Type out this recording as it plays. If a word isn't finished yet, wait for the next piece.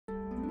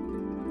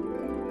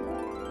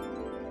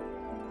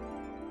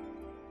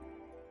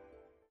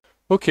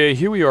Okay,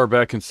 here we are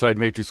back inside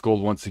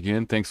MatrixGold once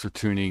again. Thanks for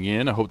tuning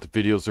in. I hope the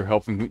videos are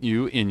helping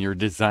you in your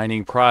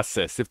designing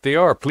process. If they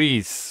are,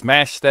 please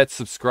smash that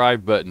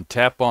subscribe button,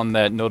 tap on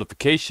that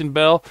notification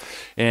bell,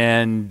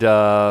 and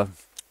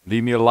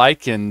leave me a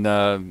like. And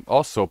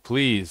also,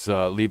 please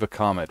leave a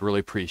comment. Really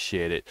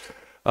appreciate it.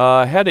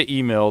 I had an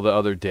email the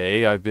other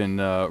day. I've been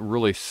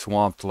really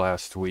swamped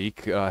last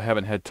week. I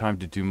haven't had time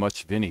to do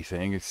much of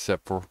anything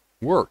except for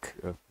work.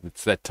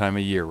 It's that time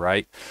of year,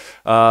 right?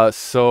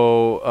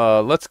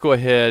 So let's go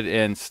ahead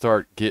and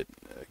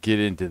get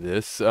into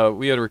this.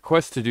 We had a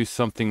request to do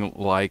something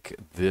like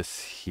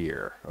this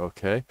here.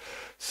 Okay,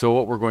 so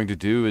what we're going to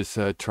do is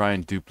try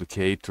and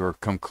duplicate or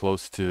come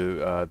close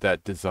to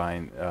that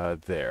design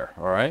there.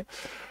 All right.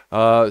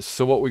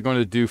 So what we're going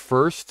to do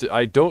first,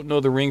 I don't know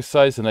the ring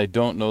size and I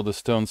don't know the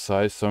stone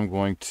size, so I'm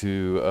going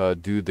to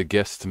do the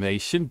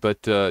guesstimation.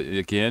 But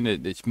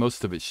again,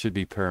 most of it should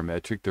be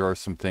parametric. There are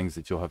some things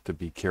that you'll have to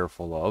be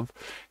careful of,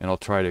 and I'll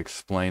try to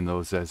explain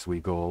those as we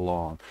go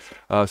along.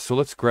 So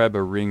let's grab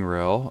a ring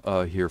rail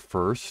here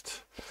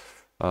first.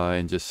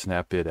 And just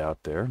snap it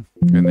out there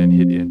and then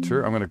hit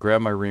enter. I'm going to grab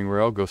my ring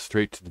rail, go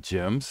straight to the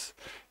gems,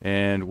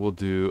 and we'll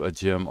do a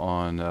gem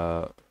on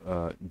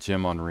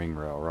ring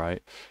rail,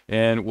 right?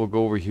 And we'll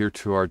go over here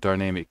to our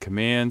dynamic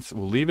commands.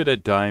 We'll leave it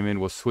at diamond.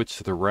 We'll switch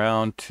the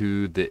round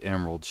to the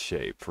emerald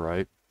shape,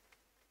 right?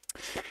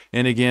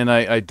 And again,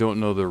 I don't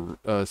know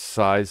the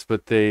size,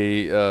 but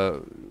they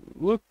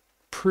look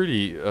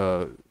pretty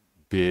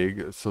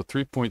big. So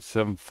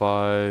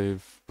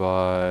 3.75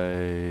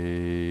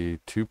 by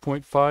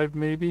 2.5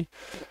 maybe,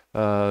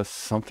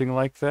 something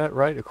like that,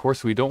 right? Of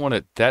course, we don't want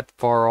it that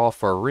far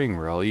off our ring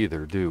rail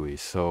either, do we?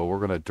 So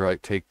we're going to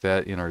take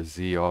that in our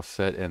Z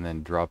offset and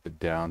then drop it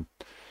down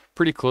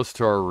pretty close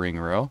to our ring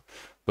rail,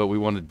 but we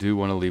want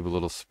to leave a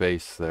little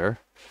space there.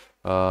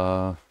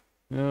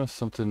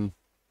 Something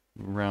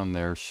around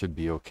there should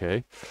be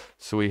okay.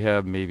 So we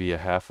have maybe a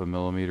 1/2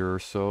 millimeter or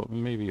so,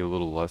 maybe a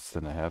little less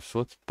than a half. So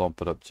let's bump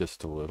it up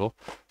just a little.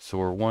 So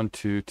we're 1,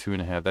 2,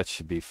 2.5. That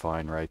should be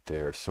fine right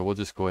there. So we'll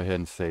just go ahead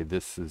and say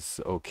this is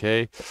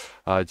okay.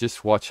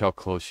 Just watch how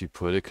close you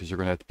put it, because you're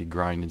going to have to be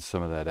grinding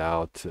some of that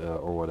out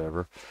or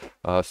whatever.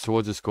 So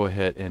we'll just go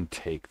ahead and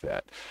take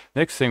that.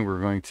 Next thing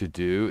we're going to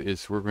do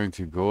is we're going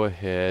to go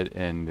ahead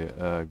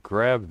and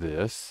grab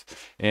this,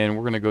 and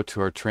we're going to go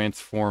to our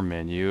transform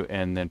menu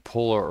and then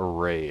polar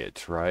array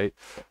it, right?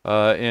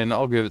 And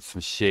I'll give it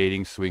some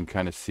shading so we can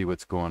kind of see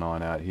what's going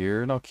on out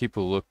here, and I'll keep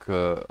a look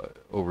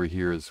over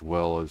here as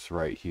well as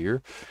right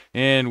here,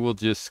 and we'll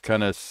just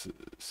kind of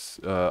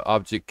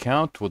object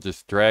count. We'll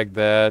just drag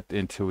that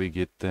until we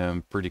get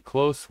them pretty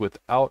close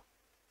without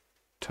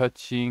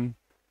touching,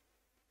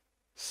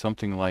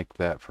 something like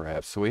that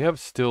perhaps. So we have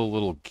still a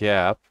little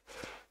gap,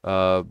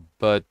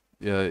 but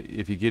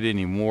if you get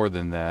any more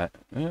than that,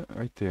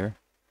 right there,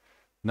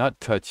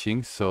 not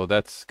touching, so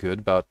that's good.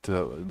 About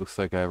it looks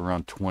like I have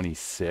around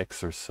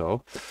 26 or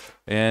so,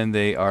 and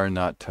they are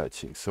not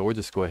touching, so we'll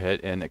just go ahead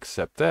and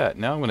accept that.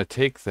 Now I'm going to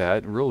take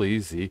that real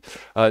easy.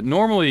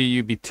 Normally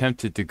you'd be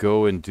tempted to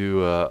go and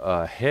do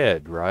a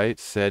head, right?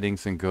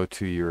 Settings, and go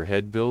to your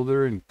head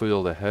builder and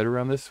build a head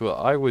around this. Well,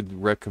 I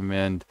would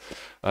recommend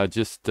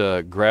just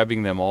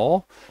grabbing them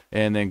all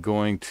and then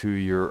going to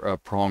your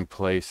prong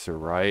placer,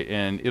 right?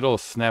 And it'll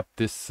snap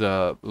this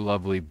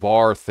lovely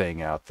bar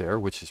thing out there,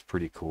 which is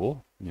pretty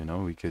cool. You know,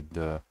 we could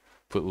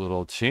put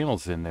little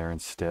channels in there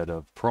instead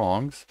of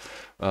prongs,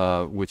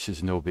 which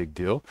is no big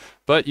deal.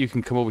 But you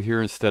can come over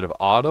here, instead of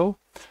auto,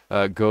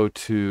 go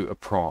to a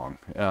prong,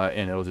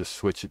 and it'll just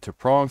switch it to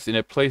prongs, and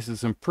it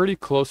places them pretty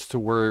close to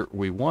where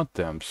we want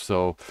them.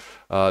 So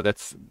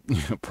that's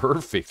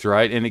perfect,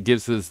 right? And it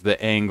gives us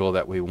the angle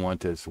that we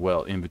want as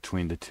well in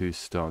between the two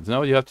stones.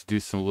 Now you have to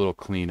do some little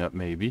cleanup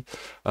maybe.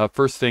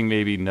 First thing,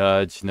 maybe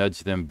nudge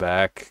them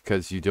back,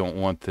 because you don't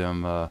want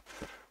them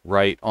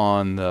right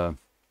on the,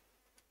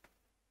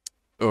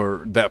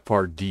 or that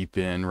far deep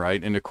in,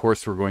 right? And of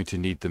course we're going to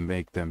need to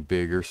make them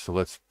bigger, so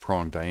let's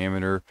prong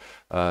diameter,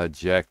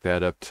 jack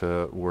that up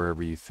to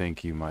wherever you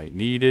think you might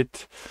need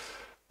it,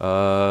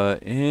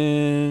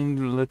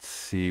 and let's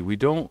see,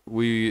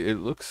 it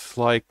looks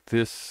like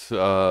this,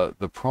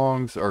 the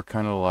prongs are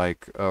kind of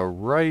like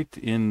right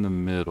in the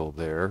middle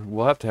there.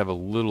 We'll have to have a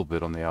little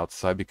bit on the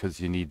outside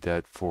because you need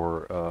that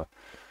for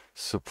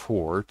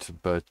support,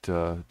 but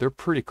they're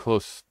pretty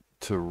close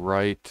to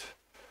right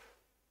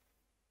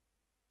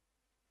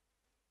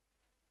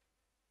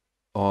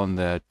on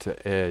that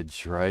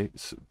edge, right?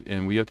 So,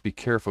 and we have to be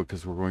careful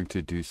because we're going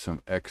to do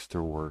some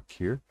extra work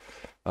here,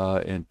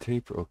 and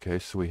taper. Okay,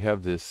 so we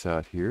have this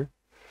out here.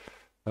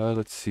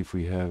 Let's see if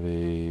we have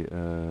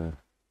a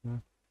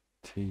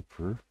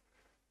taper,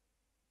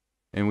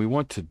 and we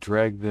want to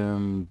drag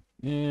them.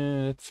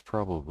 Yeah, it's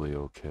probably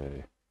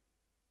okay.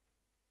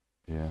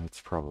 Yeah,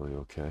 it's probably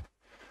okay.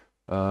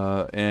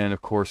 And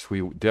of course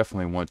we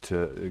definitely want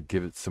to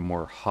give it some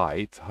more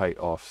height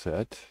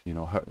offset, you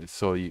know,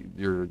 so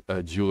your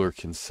jeweler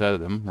can set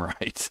them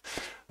right.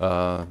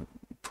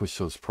 Push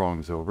those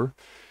prongs over,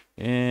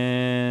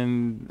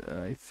 And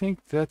I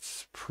think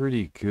that's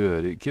pretty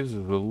good. It gives us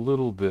a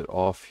little bit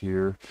off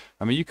here.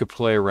 I mean, you could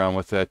play around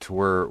with that to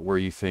where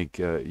you think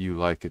you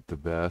like it the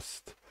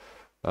best.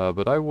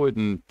 But I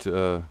wouldn't,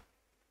 you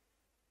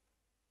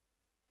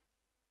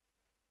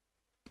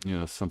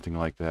know, something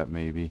like that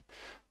maybe.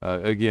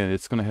 Again,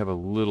 it's going to have a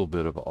little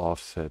bit of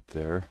offset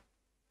there.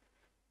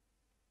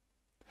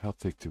 How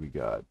thick do we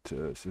got?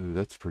 So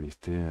that's pretty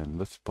thin.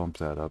 Let's bump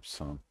that up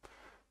some.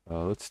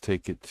 Let's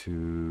take it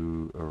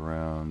to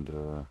around,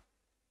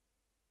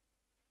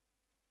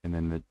 and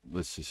then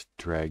let's just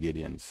drag it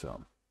in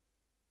some.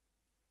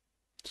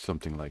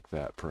 Something like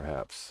that,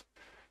 perhaps.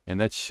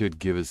 And that should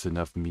give us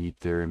enough meat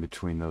there in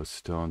between those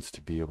stones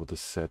to be able to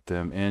set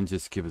them and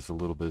just give us a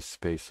little bit of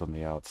space on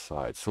the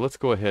outside. So let's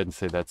go ahead and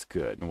say that's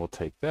good, and we'll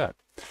take that.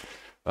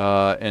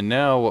 And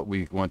now what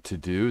we want to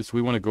do is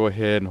we want to go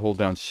ahead and hold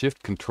down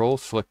Shift Control,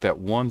 select that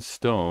one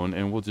stone,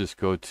 and we'll just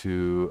go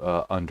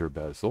to under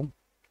bezel.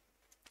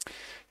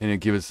 And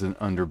it gives us an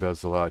under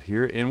bezel out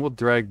here, and we'll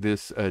drag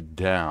this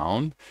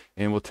down,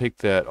 and we'll take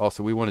that.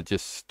 Also, we want it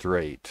just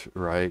straight,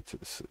 right?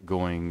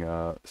 Going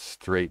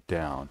straight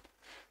down.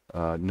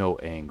 No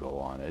angle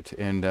on it,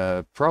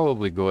 and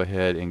probably go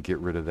ahead and get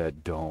rid of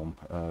that dome.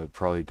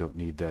 Probably don't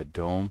need that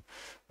dome.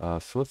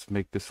 So let's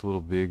make this a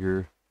little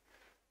bigger.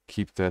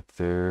 Keep that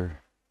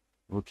there.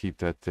 We'll keep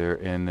that there,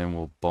 and then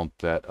we'll bump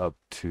that up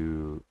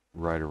to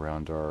right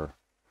around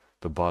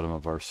the bottom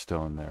of our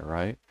stone there,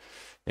 right?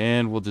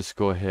 And we'll just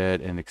go ahead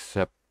and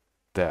accept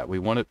that. We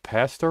want it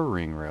past our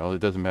ring rail. It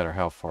doesn't matter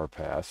how far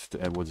past,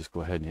 and we'll just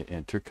go ahead and hit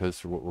enter,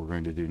 because what we're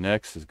going to do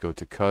next is go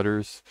to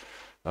cutters.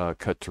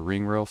 Cut to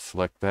ring rail,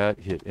 select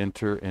that, hit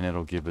enter, and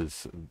it'll give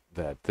us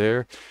that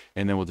there.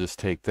 And then we'll just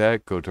take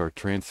that, go to our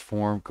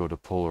transform, go to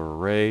polar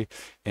array,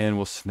 and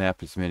we'll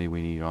snap as many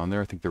we need on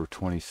there. I think there were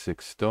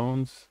 26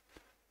 stones.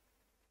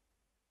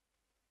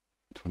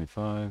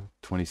 25,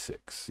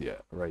 26, yeah,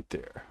 right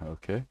there.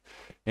 Okay,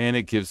 and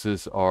it gives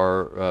us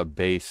our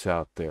base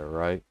out there,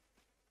 right?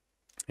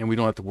 And we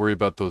don't have to worry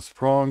about those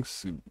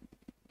prongs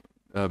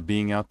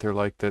being out there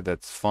like that.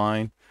 That's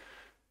fine.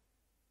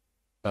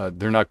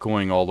 They're not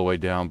going all the way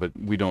down, but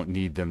we don't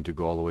need them to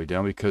go all the way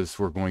down because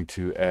we're going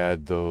to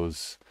add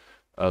those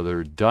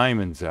other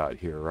diamonds out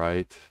here,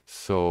 right?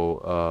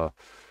 So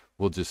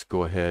we'll just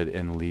go ahead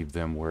and leave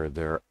them where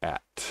they're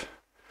at.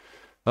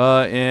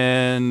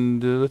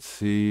 And let's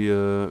see,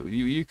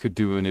 you could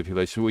do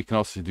manipulation. We can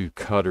also do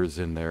cutters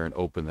in there and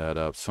open that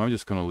up. So I'm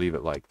just going to leave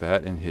it like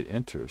that and hit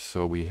enter.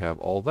 So we have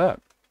all that.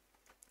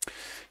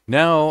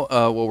 Now,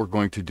 what we're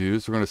going to do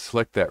is we're going to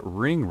select that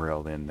ring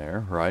rail in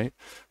there, right?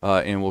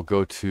 And we'll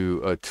go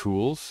to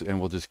tools, and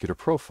we'll just get a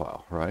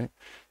profile, right?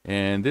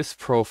 And this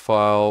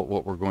profile,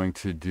 what we're going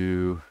to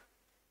do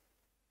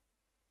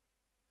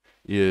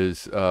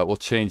is we'll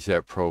change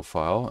that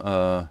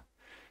profile.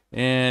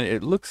 And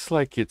it looks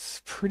like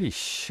it's pretty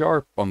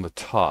sharp on the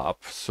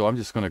top. So I'm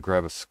just going to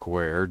grab a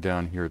square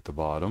down here at the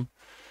bottom.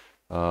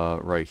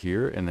 Right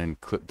here, and then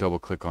double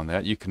click on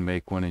that. You can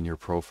make one in your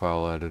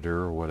profile editor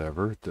or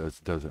whatever.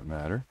 It doesn't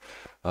matter.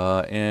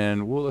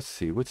 And let's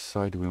see, which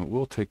side do we want?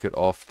 We'll take it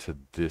off to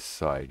this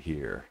side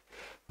here.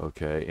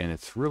 Okay, and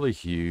it's really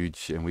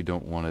huge, and we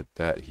don't want it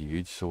that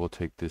huge, so we'll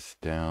take this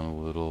down a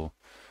little.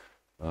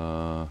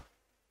 I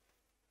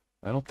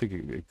don't think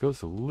it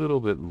goes a little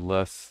bit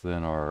less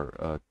than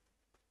our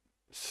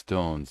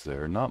stones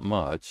there, not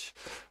much.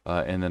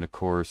 And then of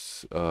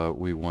course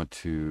we want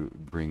to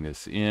bring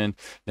this in.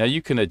 Now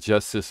you can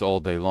adjust this all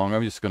day long.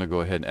 I'm just going to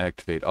go ahead and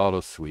activate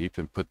auto sweep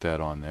and put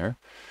that on there.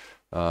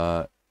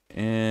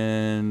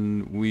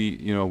 And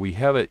we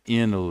have it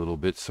in a little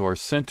bit, so our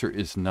center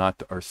is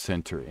not our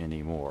center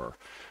anymore.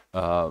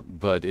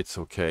 But it's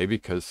okay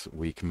because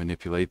we can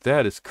manipulate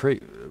that. It's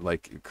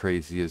like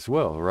crazy as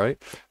well,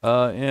 right?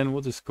 And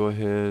we'll just go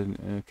ahead,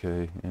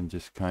 okay, and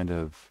just kind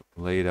of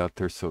lay it out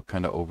there so it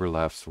kind of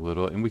overlaps a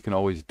little. And we can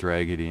always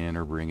drag it in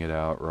or bring it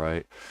out,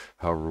 right?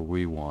 However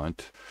we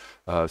want.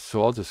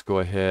 So I'll just go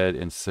ahead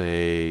and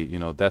say,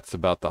 that's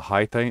about the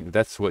height.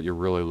 That's what you're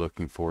really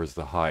looking for, is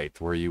the height,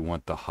 where you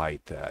want the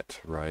height at,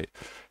 right?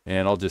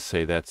 And I'll just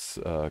say that's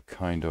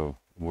kind of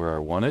where I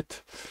want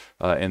it,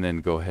 and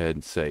then go ahead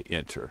and say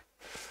enter.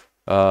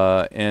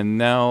 And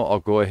now I'll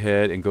go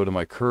ahead and go to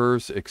my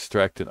curves,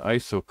 extract an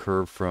ISO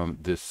curve from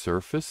this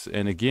surface.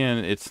 And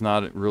again, it's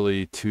not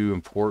really too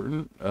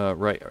important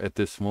right at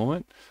this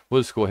moment.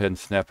 We'll just go ahead and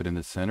snap it in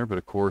the center, but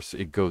of course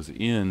it goes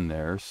in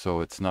there,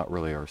 so it's not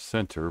really our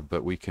center,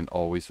 but we can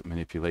always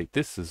manipulate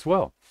this as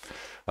well.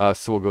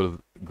 So we'll go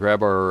to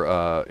grab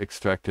our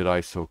extracted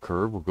ISO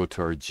curve. We'll go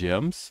to our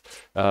gems.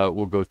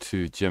 We'll go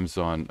to gems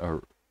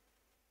on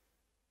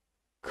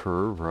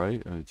curve,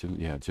 right?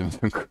 Gems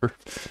on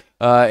curve.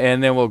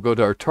 And then we'll go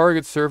to our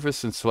target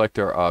surface and select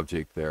our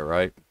object there,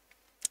 right?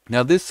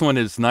 Now this one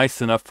is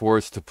nice enough for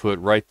us to put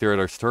right there at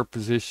our start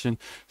position.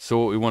 So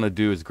what we want to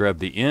do is grab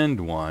the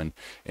end one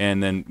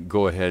and then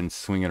go ahead and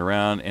swing it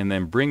around, and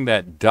then bring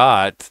that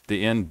dot,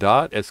 the end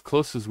dot, as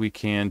close as we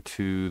can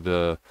to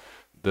the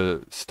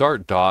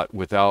start dot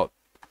without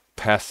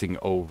passing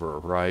over,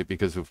 right?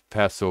 Because if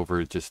pass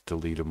over, just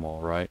delete them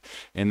all, right?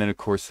 And then of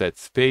course that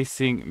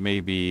spacing,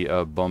 maybe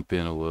bump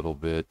in a little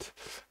bit,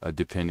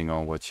 depending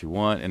on what you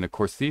want. And of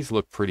course these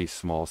look pretty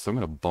small, so I'm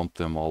going to bump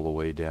them all the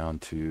way down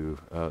to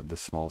the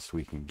smallest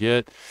we can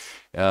get.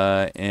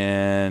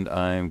 And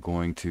I'm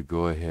going to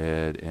go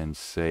ahead and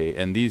say,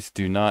 and these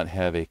do not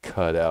have a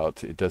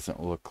cutout. It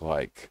doesn't look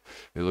like,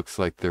 it looks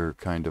like they're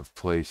kind of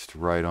placed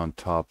right on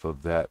top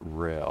of that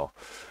rail.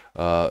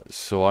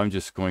 So I'm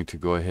just going to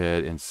go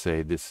ahead and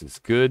say this is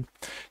good.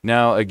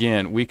 Now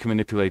again, we can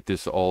manipulate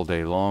this all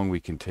day long. We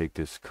can take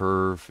this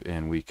curve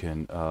and we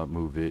can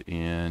move it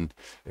in.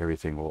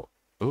 Everything will,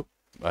 oh,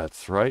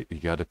 that's right, you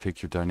got to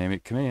pick your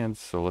dynamic commands.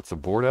 So let's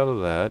abort out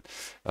of that.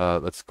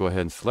 Let's go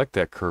ahead and select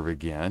that curve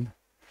again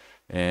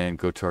and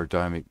go to our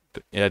dynamic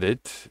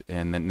edit,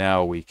 and then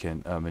now we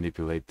can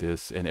manipulate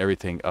this and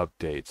everything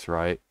updates,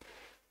 right?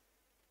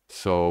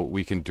 So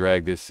we can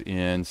drag this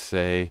in,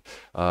 say,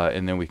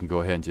 and then we can go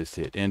ahead and just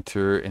hit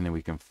enter, and then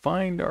we can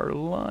find our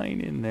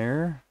line in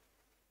there,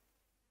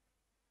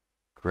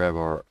 grab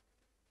our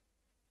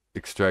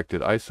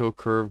extracted ISO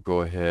curve,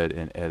 go ahead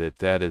and edit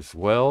that as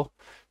well,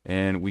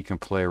 and we can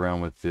play around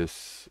with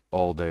this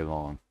all day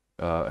long.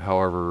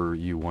 However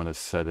you want to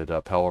set it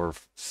up, however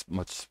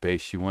much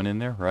space you want in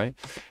there, right?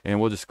 And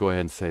we'll just go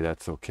ahead and say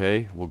that's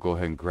okay. We'll go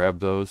ahead and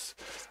grab those,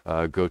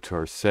 go to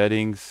our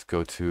settings,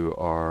 go to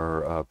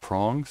our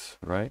prongs,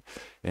 right?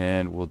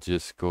 And we'll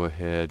just go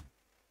ahead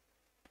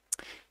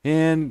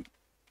and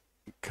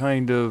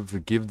kind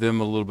of give them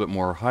a little bit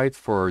more height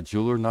for our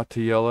jeweler not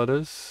to yell at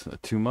us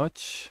too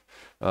much.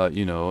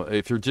 You know,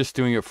 if you're just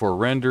doing it for a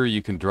render,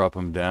 you can drop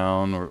them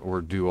down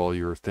or do all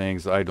your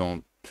things. I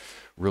don't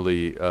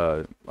really,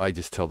 I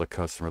just tell the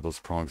customer those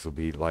prongs will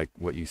be like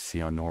what you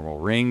see on normal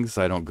rings.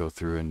 I don't go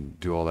through and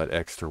do all that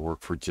extra work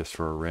for just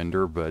for a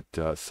render, but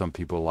some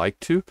people like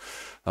to.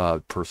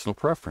 Personal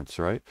preference,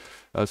 right?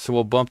 So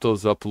we'll bump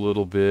those up a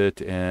little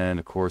bit, and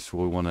of course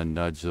we want to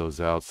nudge those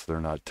out so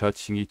they're not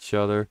touching each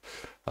other,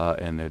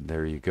 and then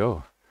there you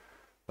go.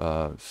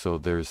 So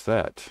there's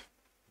that,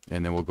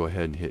 and then we'll go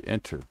ahead and hit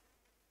enter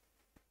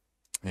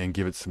and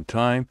give it some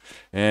time,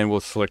 and we'll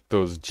select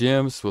those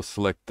gems, we'll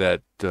select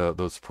that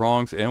those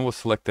prongs, and we'll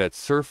select that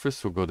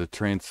surface. We'll go to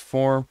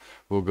transform,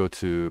 we'll go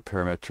to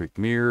parametric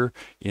mirror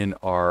in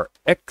our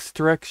X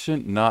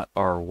direction, not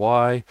our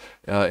Y,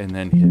 and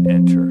then hit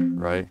enter,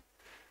 right?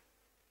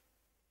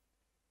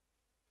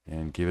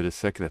 And give it a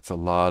second. That's a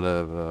lot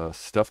of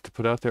stuff to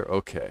put out there.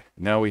 Okay,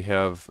 now we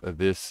have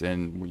this,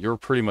 and you're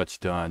pretty much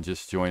done.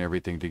 Just join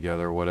everything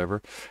together or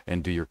whatever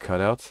and do your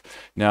cutouts.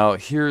 Now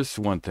here's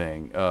one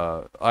thing.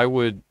 I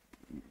would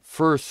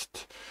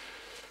first,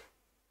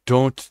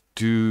 don't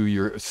do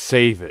your,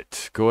 save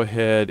it. Go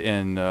ahead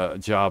and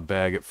job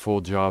bag it,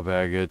 full job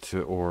bag it,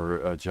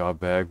 or job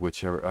bag,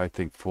 whichever. I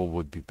think full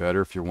would be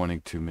better if you're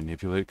wanting to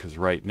manipulate it, because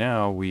right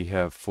now we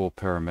have full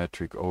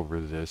parametric over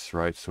this,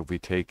 right? So if we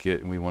take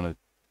it and we want to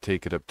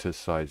take it up to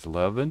size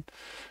 11,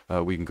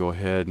 we can go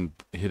ahead and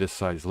hit a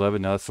size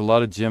 11. Now it's a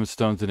lot of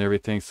gemstones and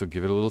everything, so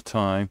give it a little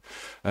time,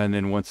 and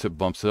then once it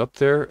bumps up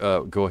there,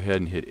 go ahead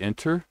and hit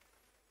enter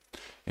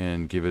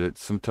and give it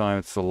some time.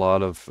 It's a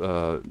lot of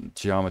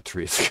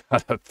geometry it's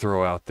got to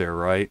throw out there,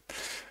 right?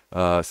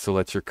 So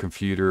let your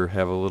computer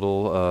have a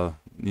little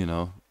you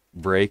know,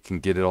 break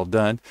and get it all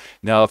done.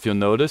 Now if you'll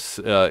notice,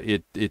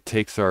 it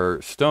takes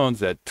our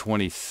stones at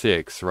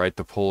 26, right,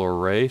 the polar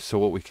array. So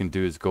what we can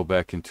do is go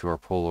back into our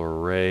polar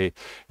array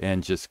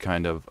and just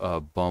kind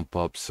of bump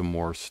up some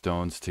more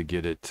stones to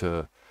get it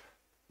to,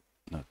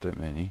 not that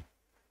many,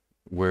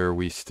 where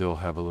we still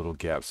have a little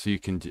gap. So you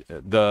can,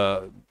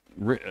 the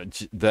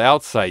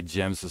outside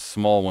gems, the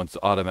small ones,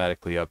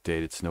 automatically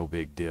update. It's no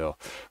big deal,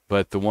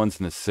 but the ones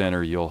in the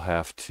center you'll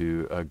have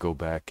to go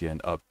back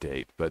and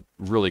update, but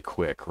really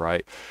quick,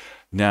 right?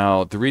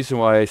 Now the reason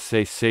why I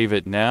say save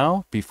it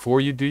now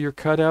before you do your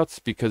cutouts,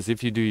 because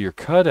if you do your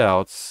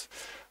cutouts,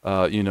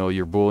 you know,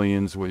 your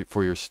booleans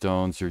for your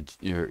stones,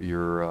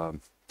 your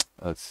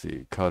let's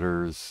see,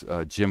 cutters,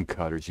 gem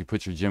cutters. You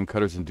put your gem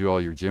cutters and do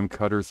all your gem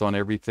cutters on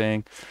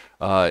everything.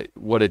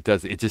 What it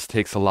does, it just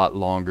takes a lot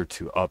longer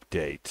to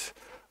update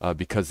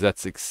because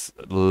that's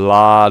a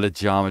lot of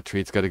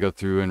geometry. It's got to go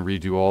through and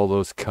redo all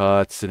those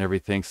cuts and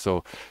everything.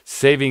 So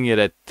saving it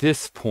at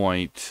this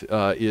point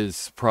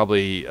is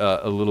probably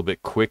a little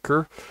bit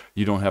quicker.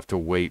 You don't have to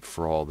wait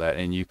for all that,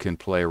 and you can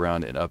play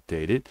around and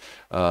update it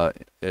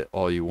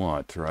all you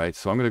want, right?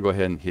 So I'm going to go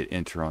ahead and hit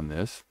enter on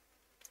this.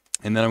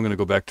 And then I'm going to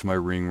go back to my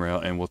ring rail,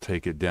 and we'll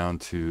take it down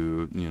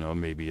to, you know,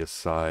 maybe a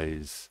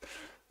size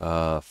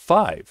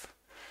 5.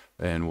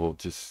 And we'll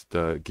just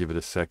give it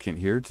a second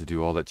here to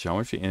do all that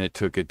geometry. And it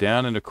took it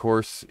down. And of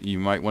course, you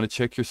might want to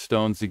check your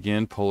stones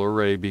again, polar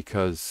array,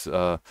 because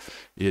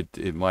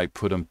it might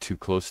put them too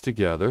close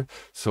together.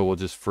 So we'll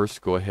just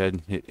first go ahead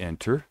and hit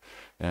enter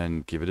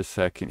and give it a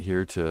second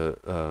here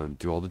to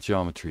do all the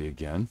geometry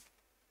again,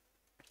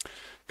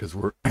 because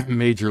we're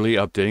majorly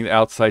updating. The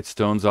outside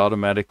stones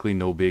automatically,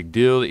 no big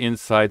deal. The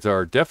insides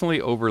are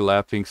definitely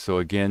overlapping. So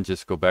again,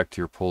 just go back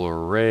to your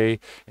polar array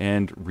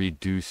and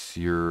reduce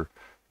your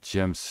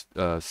gem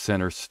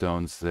center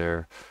stones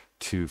there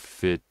to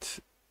fit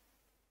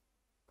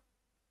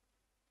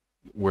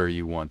where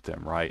you want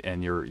them, right?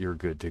 And you're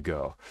good to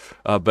go.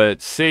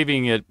 But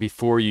saving it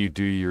before you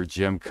do your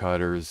gem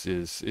cutters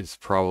is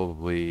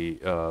probably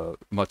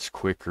much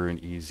quicker and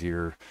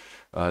easier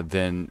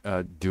than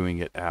doing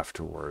it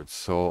afterwards.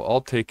 So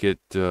I'll take it.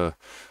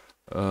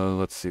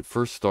 Let's see.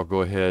 First, I'll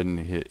go ahead and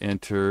hit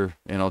enter,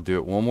 and I'll do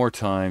it one more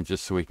time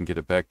just so we can get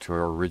it back to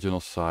our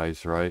original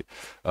size, right?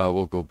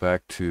 We'll go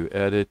back to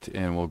edit,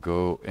 and we'll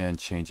go and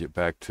change it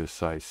back to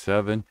size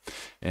 7,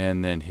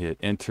 and then hit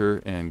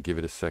enter and give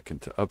it a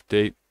second to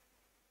update.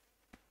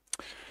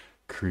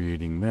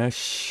 Creating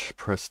mesh,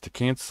 press to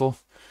cancel,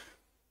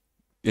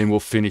 and we'll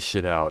finish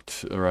it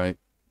out, all right?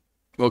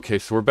 Okay,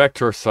 so we're back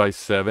to our size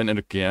 7, and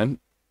again,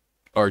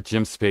 our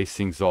gem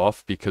spacing's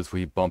off because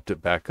we bumped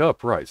it back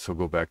up, right? So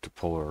go back to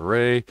polar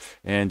array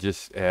and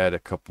just add a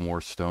couple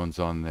more stones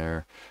on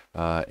there,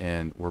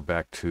 and we're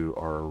back to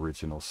our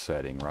original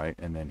setting, right?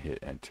 And then hit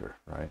enter,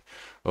 right?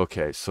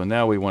 Okay, so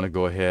now we want to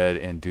go ahead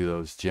and do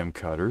those gem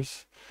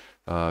cutters,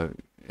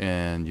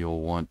 and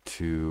you'll want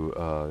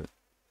to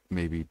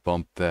maybe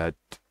bump that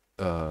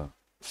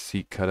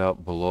seat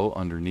cutout below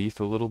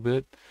underneath a little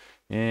bit.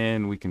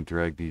 And we can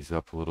drag these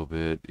up a little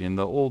bit. In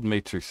the old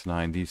Matrix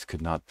 9, these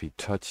could not be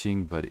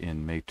touching, but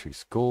in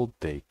MatrixGold,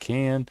 they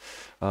can.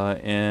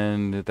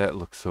 And that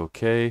looks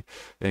okay.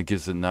 It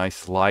gives a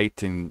nice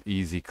light and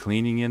easy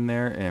cleaning in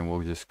there. And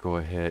we'll just go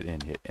ahead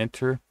and hit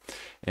enter.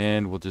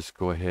 And we'll just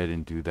go ahead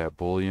and do that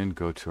Boolean.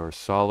 Go to our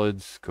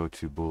solids, go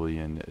to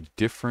Boolean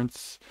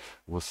difference.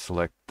 We'll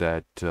select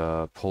that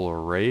polar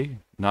array,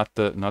 not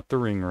the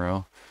ring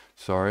rail.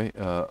 Sorry,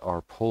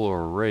 our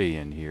polar array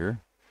in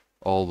here.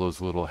 All those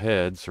little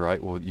heads,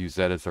 right? We'll use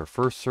that as our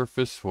first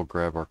surface. We'll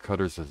grab our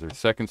cutters as our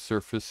second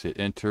surface, hit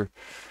enter,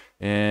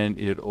 and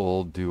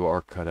it'll do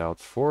our cutouts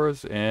for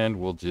us, and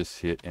we'll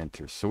just hit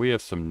enter. So we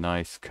have some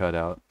nice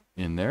cutout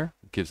in there.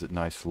 It gives it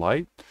nice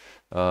light.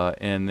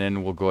 And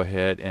then we'll go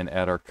ahead and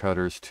add our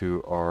cutters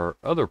to our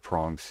other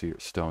prongs here,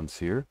 stones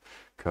here.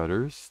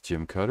 Cutters,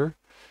 gem cutter.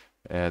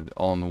 Add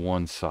on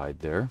one side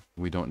there.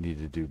 We don't need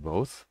to do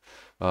both.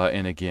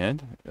 And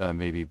again,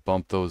 maybe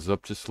bump those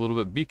up just a little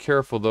bit. Be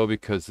careful though,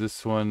 because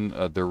this one,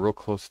 they're real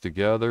close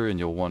together and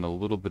you'll want a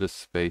little bit of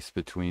space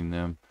between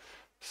them.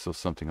 So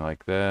something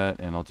like that.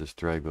 And I'll just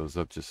drag those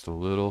up just a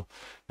little,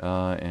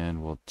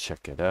 and we'll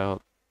check it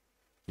out.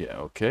 Yeah,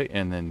 okay.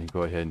 And then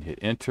go ahead and hit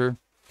enter.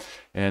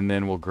 And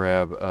then we'll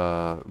grab,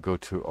 go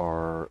to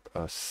our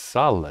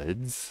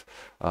solids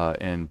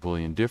and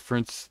Boolean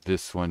difference.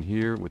 This one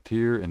here with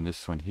here and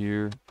this one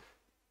here.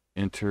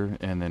 Enter,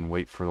 and then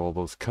wait for all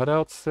those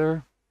cutouts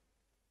there.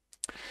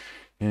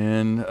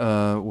 And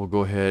we'll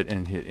go ahead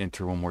and hit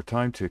enter one more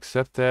time to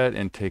accept that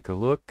and take a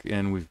look.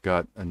 And we've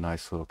got a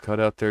nice little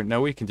cutout there.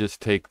 Now we can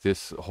just take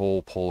this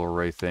whole polar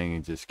array thing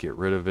and just get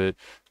rid of it.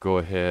 Go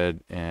ahead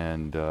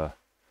and, oh,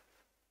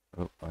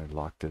 I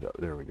locked it up.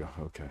 There we go.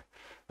 Okay.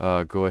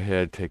 Go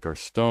ahead, take our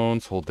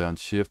stones, hold down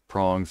shift,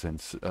 prongs,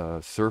 and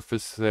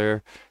surface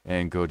there,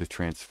 and go to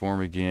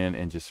transform again,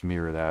 and just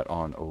mirror that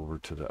on over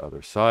to the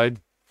other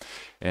side.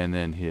 And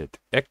then hit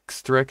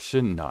X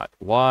direction, not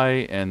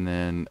Y, and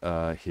then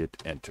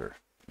hit enter,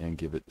 and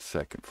give it a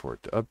second for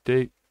it to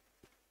update.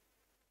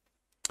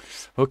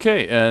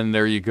 Okay, and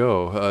there you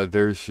go.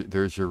 There's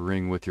your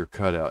ring with your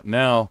cutout.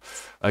 Now,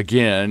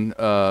 again,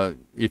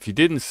 if you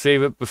didn't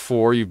save it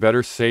before, you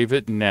better save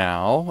it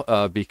now,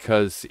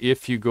 because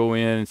if you go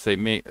in and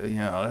say,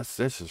 that's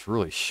just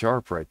really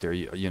sharp right there.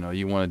 You know,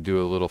 you want to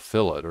do a little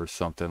fillet or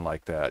something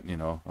like that. You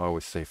know, I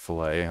always say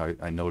fillet.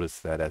 I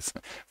noticed that as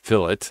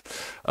fillet.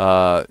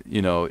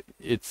 You know,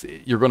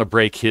 you're going to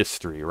break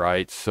history,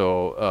 right?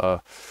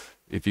 So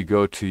if you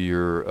go to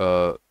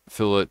your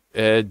fillet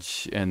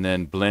edge and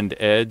then blend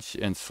edge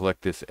and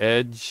select this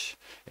edge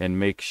and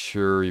make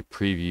sure your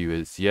preview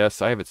is yes.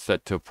 I have it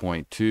set to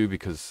 0.2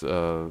 because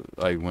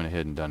I went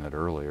ahead and done it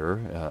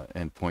earlier,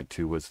 and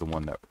 0.2 was the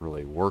one that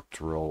really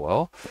worked real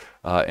well.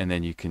 And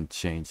then you can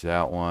change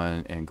that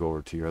one and go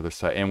over to your other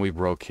side, and we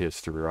broke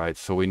history, right?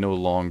 So we no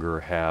longer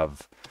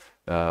have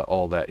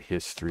all that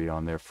history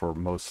on there for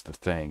most of the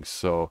things.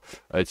 So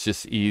it's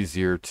just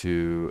easier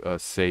to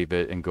save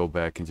it and go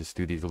back and just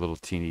do these little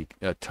teeny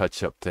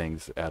touch-up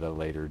things at a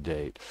later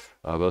date.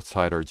 Let's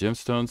hide our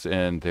gemstones,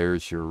 and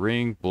there's your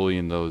ring.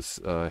 Boolean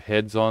those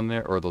heads on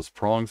there, or those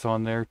prongs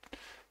on there.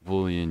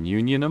 Boolean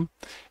union them,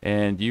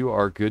 and you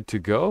are good to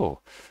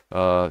go.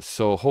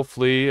 So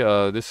hopefully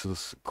this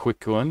was a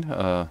quick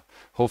one.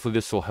 Hopefully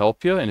this will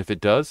help you, and if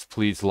it does,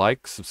 please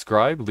like,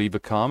 subscribe, leave a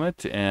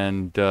comment,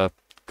 and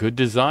good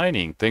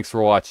designing. Thanks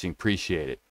for watching. Appreciate it.